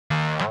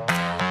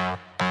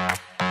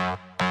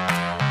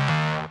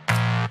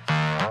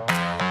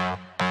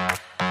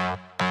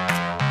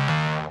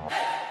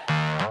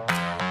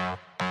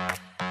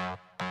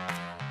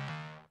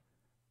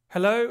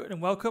Hello and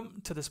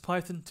welcome to this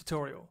Python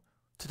tutorial.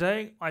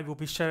 Today I will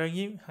be showing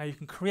you how you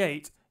can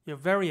create your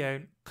very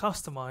own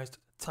customized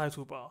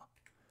title bar.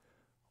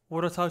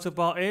 What a title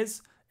bar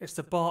is, it's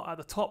the bar at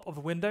the top of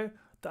a window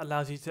that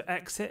allows you to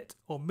exit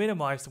or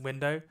minimize the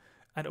window,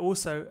 and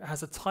also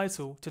has a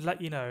title to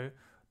let you know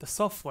the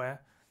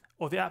software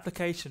or the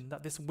application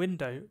that this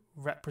window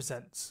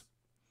represents.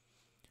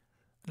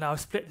 Now I've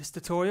split this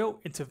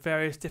tutorial into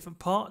various different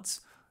parts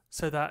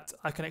so that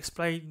I can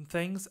explain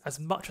things as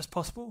much as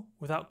possible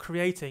without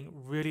creating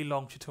really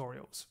long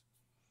tutorials.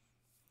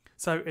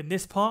 So in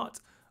this part,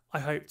 I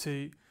hope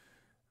to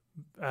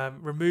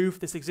remove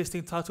this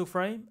existing title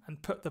frame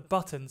and put the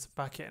buttons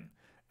back in.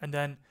 And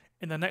then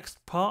in the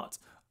next part,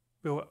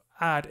 we'll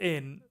add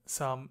in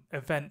some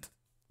event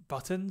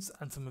buttons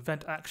and some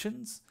event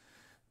actions,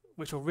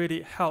 which will really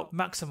help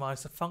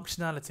maximize the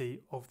functionality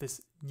of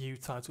this new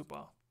title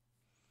bar.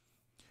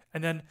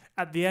 And then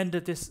at the end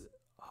of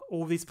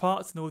all these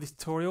parts and all these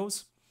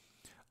tutorials,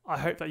 I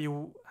hope that you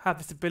will have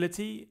this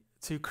ability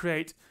to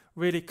create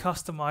really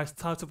customized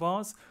title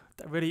bars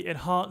that really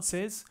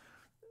enhances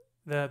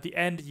the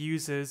end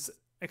user's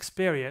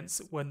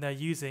experience when they're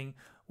using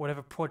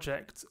whatever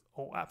project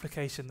or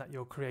application that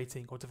you're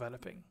creating or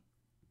developing.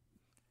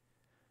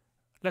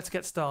 Let's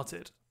get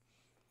started.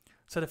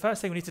 So the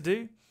first thing we need to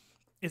do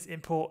is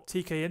import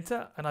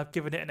tkinter, and I've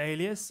given it an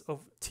alias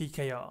of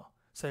tkr.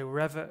 So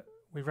wherever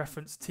we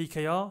reference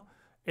tkr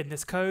in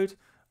this code,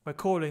 we're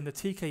calling the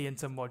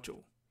tkinter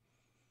module.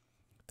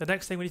 The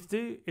next thing we need to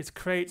do is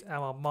create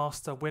our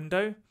master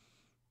window,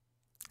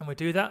 and we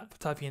do that by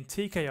typing in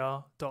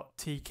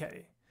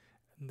tkr.tk,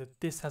 and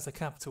this has a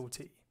capital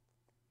T.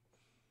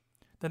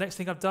 The next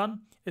thing I've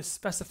done is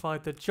specify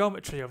the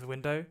geometry of the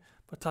window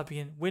by typing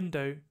in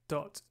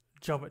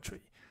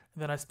window.geometry,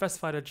 and then I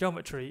specified a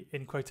geometry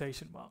in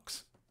quotation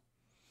marks.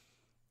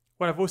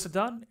 What I've also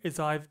done is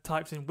I've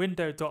typed in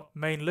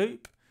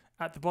window.mainLoop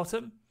at the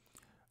bottom,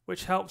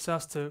 which helps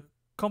us to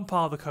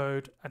compile the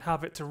code and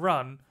have it to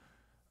run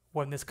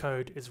when this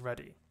code is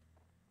ready.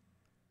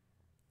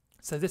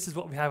 So this is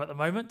what we have at the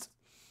moment,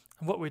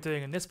 and what we're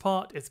doing in this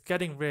part is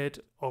getting rid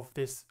of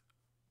this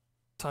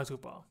title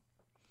bar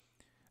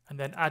and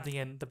then adding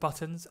in the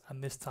buttons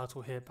and this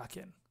title here back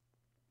in.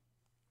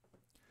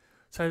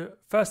 So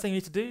first thing you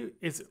need to do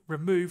is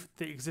remove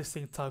the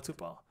existing title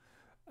bar,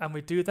 and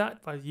we do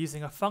that by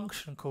using a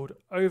function called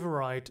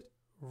override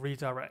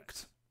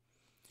redirect.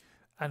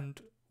 And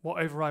what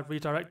override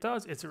redirect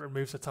does is it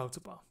removes the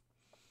title bar,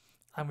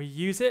 and we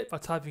use it by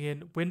typing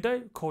in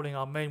window, calling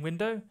our main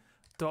window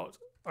dot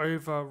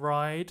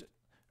override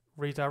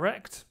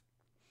redirect,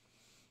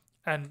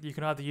 and you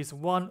can either use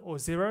 1 or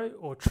 0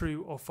 or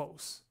true or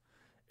false.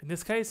 In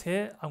this case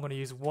here, I'm going to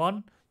use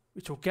 1,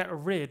 which will get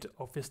rid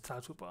of this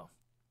title bar.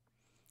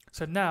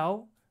 So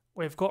now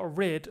we've got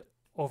rid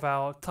of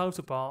our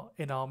title bar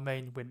in our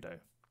main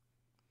window.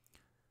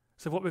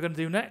 So what we're going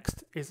to do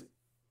next is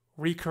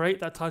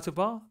recreate that title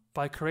bar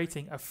by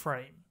creating a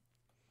frame.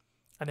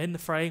 And in the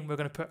frame, we're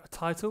going to put a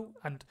title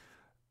and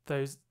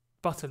those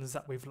buttons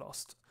that we've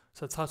lost.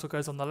 So the title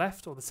goes on the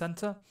left or the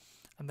center,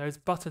 and those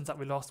buttons that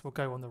we lost will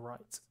go on the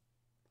right.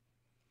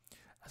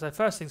 So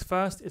first things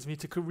first is we need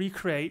to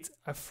recreate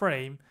a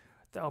frame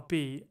that will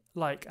be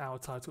like our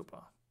title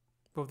bar.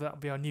 Well, that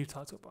will be our new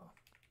title bar.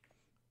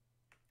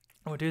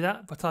 And we'll do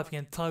that by typing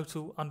in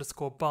title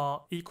underscore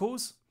bar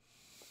equals,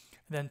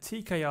 and then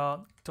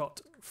tkr.frame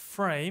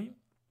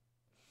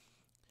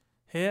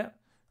here,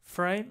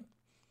 frame,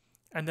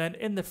 and then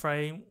in the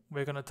frame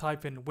we're going to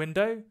type in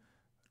window,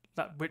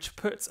 which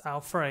puts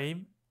our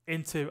frame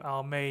into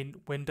our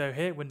main window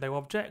here, window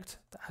object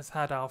that has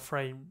had our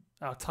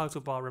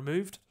title bar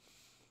removed.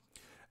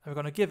 And we're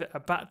going to give it a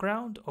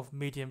background of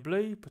medium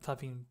blue by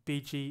typing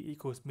bg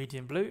equals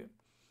medium blue.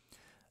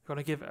 We're going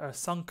to give it a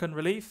sunken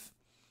relief,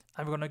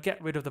 and we're going to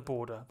get rid of the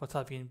border by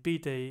typing in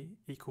bd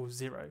equals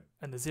 0,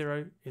 and the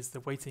 0 is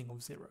the weighting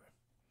of 0.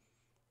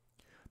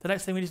 The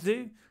next thing we need to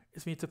do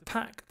is we need to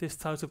pack this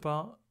title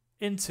bar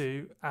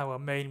into our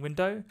main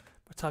window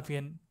by typing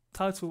in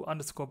title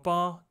underscore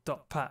bar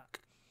dot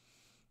pack,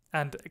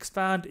 and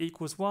expand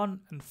equals 1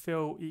 and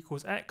fill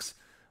equals x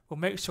will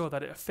make sure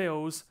that it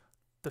fills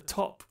the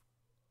top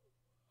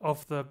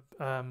of the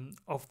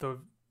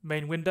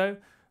main window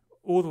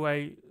all the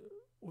way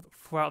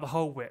throughout the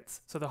whole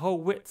width. So the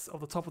whole width of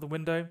the top of the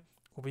window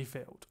will be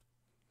filled.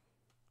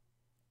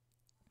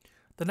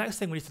 The next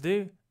thing we need to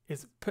do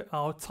is put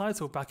our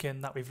title back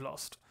in that we've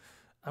lost.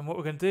 And what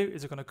we're going to do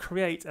is we're going to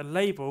create a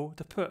label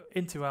to put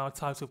into our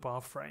title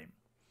bar frame.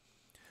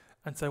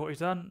 And so what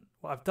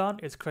I've done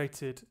is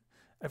created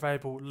a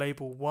variable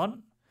label1,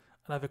 and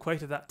I've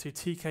equated that to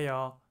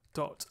tkr.label.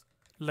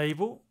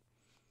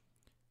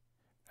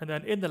 And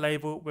then in the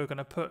label we're going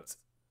to put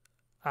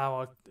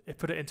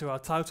it into our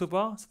title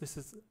bar. So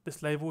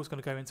this label is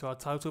going to go into our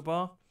title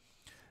bar,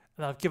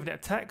 and I've given it a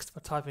text by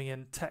typing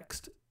in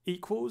text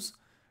equals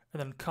and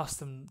then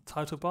custom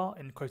title bar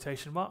in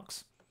quotation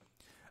marks.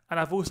 And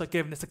I've also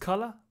given this a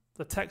color.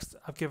 The text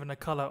I've given a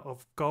color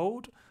of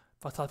gold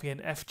by typing in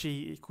fg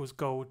equals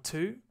gold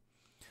 2,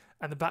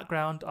 And the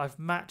background I've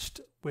matched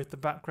with the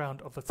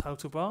background of the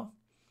title bar.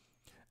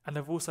 And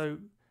I've also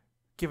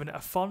given it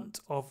a font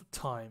of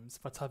times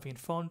by typing in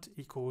font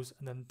equals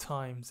and then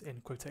times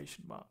in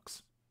quotation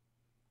marks.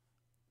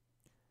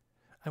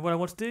 And what I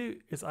want to do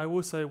is I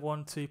also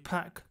want to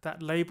pack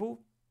that label.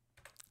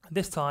 And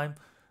this time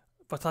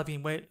by typing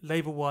in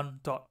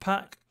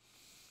label1.pack.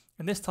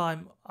 And this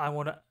time I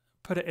want to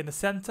put it in the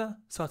center.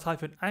 So I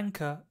type in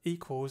anchor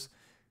equals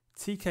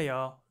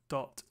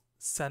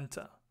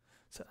tkr.center.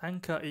 So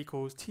anchor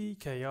equals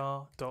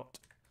tkr.center.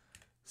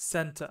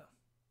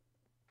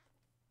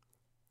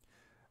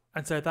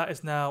 And so that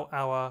is now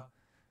our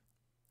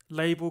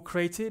label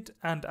created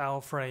and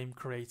our frame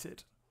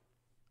created.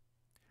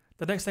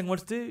 The next thing I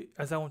want to do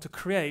is I want to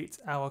create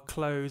our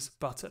close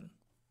button.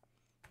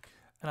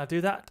 And I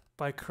do that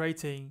by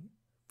creating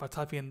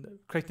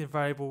the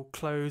variable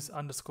close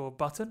underscore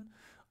button.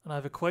 And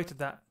I've equated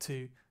that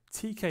to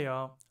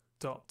tkr.button.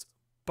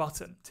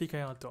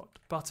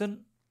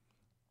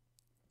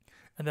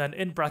 And then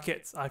in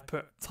brackets, I've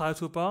put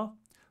title bar,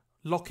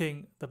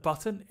 locking the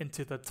button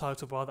into the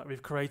title bar that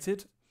we've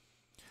created.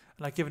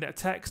 And I've given it a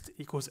text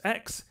equals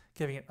X,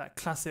 giving it that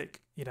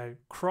classic,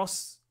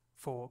 cross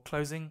for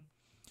closing.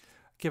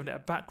 Given it a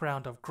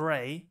background of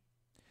gray.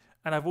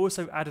 And I've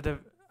also added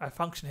a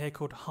function here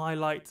called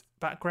highlight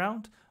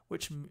background,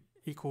 which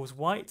equals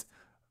white.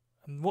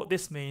 And what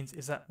this means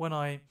is that when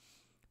I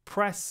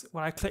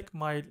click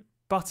my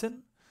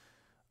button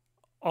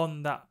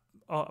on that,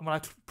 when I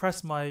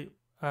press my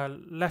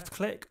left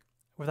click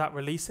without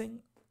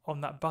releasing on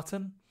that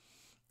button,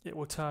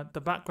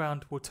 the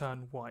background will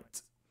turn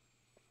white.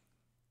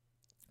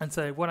 And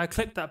so when I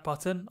click that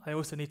button, I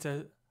also need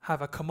to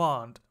have a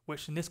command,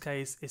 which in this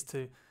case is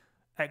to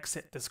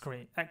exit the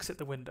screen, exit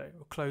the window,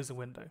 or close the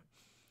window.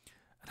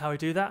 And how we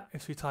do that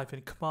is we type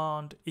in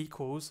command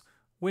equals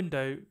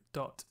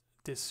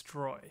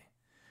window.destroy.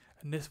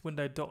 And this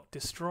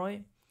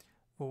window.destroy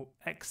will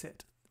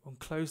exit and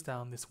close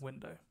down this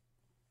window.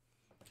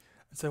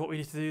 And so what we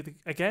need to do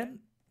again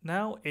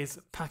now is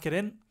pack it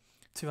in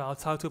to our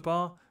title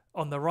bar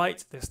on the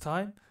right this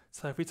time.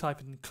 So if we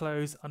type in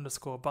close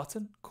underscore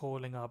button,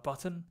 calling our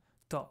button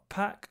dot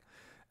pack,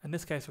 in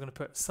this case we're going to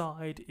put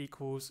side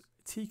equals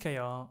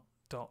tkr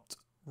dot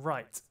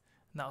right.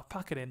 Now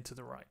pack it into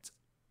the right.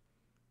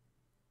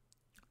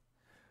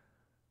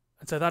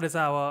 And so that is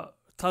our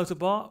title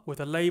bar with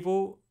a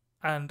label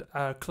and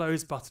a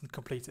close button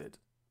completed.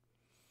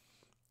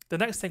 The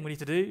next thing we need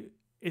to do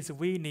is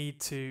we need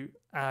to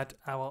add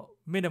our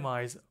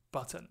minimize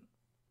button.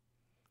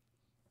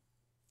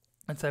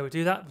 And so we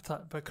do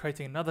that by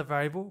creating another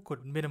variable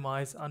called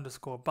minimize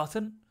underscore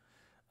button.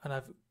 And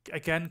I've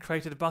again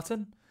created a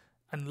button,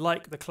 and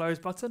like the close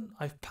button,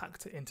 I've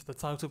packed it into the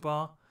title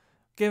bar,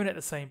 given it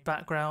the same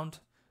background.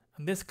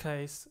 In this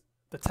case,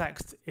 the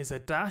text is a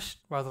dash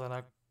rather than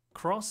a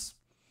cross.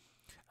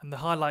 And the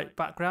highlight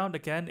background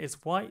again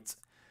is white.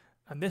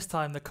 And this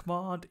time the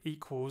command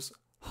equals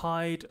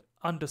hide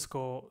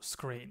underscore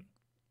screen.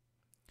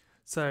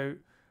 So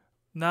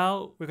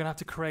now we're going to have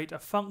to create a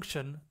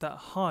function that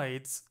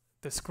hides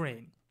the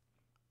screen.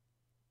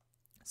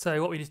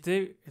 So what we need to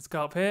do is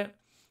go up here,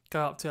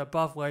 go up to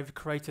above where we've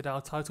created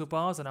our title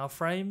bars and our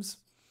frames,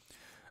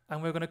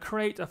 and we're going to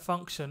create a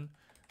function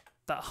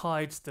that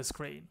hides the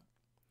screen.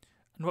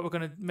 And what we're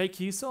going to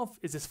make use of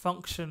is this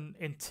function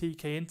in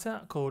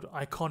tkinter called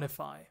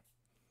iconify.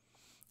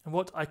 And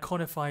what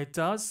iconify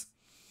does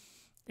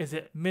is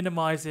it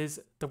minimizes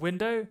the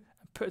window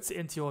and puts it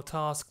into your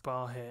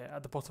taskbar here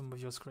at the bottom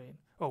of your screen,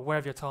 or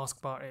wherever your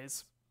taskbar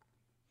is.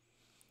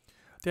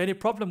 The only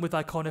problem with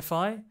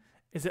iconify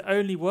is it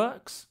only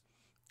works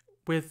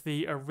with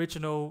the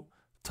original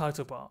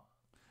title bar.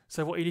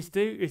 So what you need to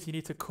do is you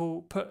need to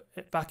put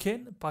it back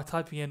in by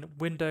typing in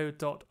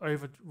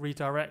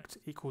window.overredirect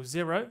equals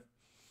 0,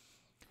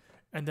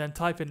 and then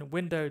type in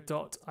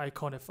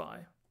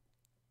window.iconify.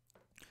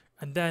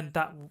 And then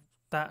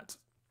that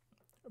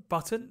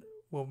button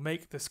will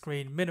make the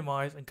screen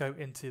minimize and go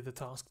into the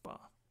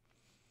taskbar.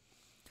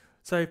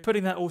 So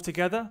putting that all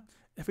together,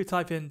 if we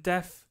type in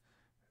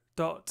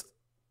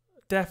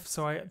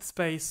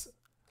space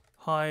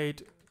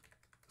hide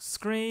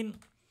screen,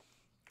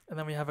 and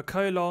then we have a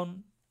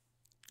colon,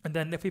 and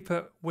then if we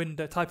put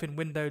type in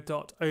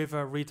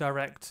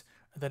window.overredirect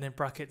and then in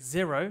brackets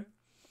 0,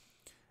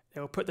 it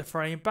will put the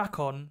frame back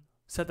on.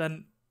 So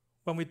then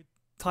when we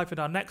type in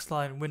our next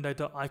line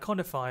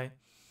window.iconify,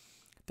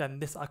 then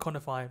this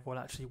iconify will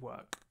actually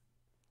work.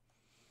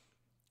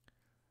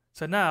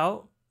 So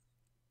now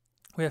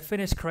we have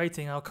finished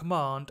creating our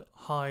command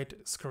hide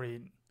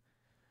screen.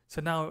 So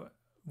now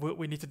what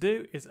we need to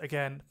do is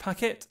again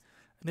pack it,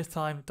 and this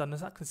time done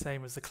exactly the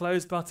same as the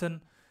close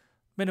button,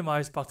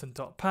 minimize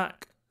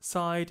button.pack,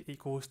 side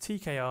equals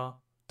tkr.right.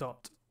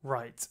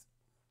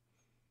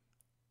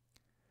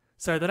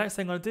 So the next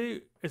thing I'm going to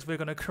do is we're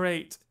going to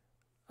create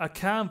a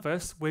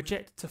canvas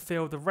widget to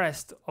fill the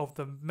rest of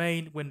the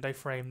main window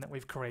frame that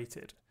we've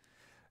created.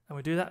 And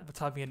we do that by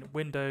typing in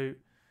window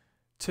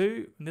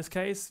 2, in this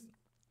case,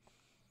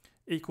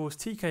 equals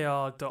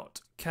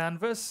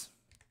tkr.canvas.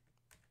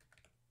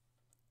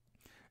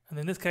 And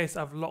in this case,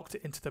 I've locked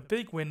it into the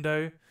big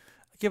window,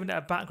 given it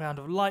a background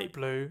of light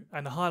blue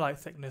and a highlight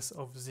thickness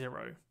of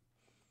 0.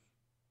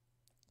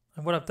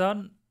 And what I've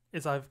done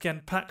is I've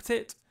again packed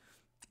it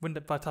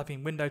by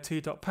typing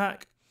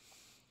window2.pack,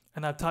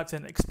 and I've typed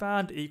in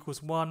expand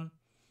equals 1,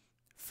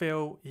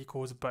 fill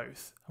equals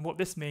both. And what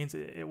this means,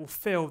 it will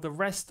fill the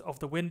rest of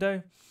the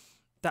window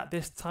that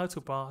this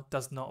title bar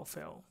does not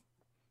fill.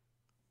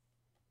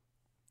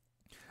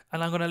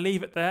 And I'm going to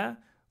leave it there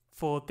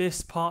for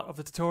this part of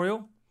the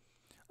tutorial.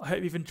 I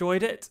hope you've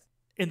enjoyed it.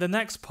 In the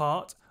next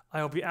part,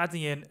 I will be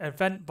adding in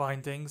event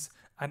bindings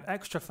and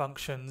extra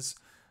functions,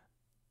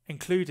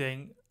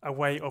 including a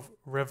way of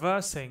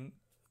reversing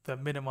the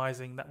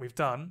minimizing that we've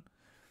done.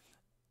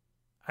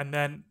 And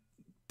then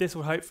this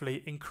will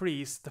hopefully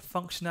increase the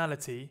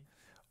functionality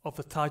of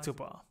the title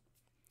bar.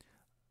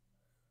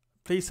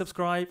 Please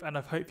subscribe, and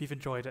I hope you've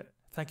enjoyed it.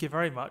 Thank you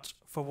very much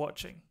for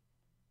watching.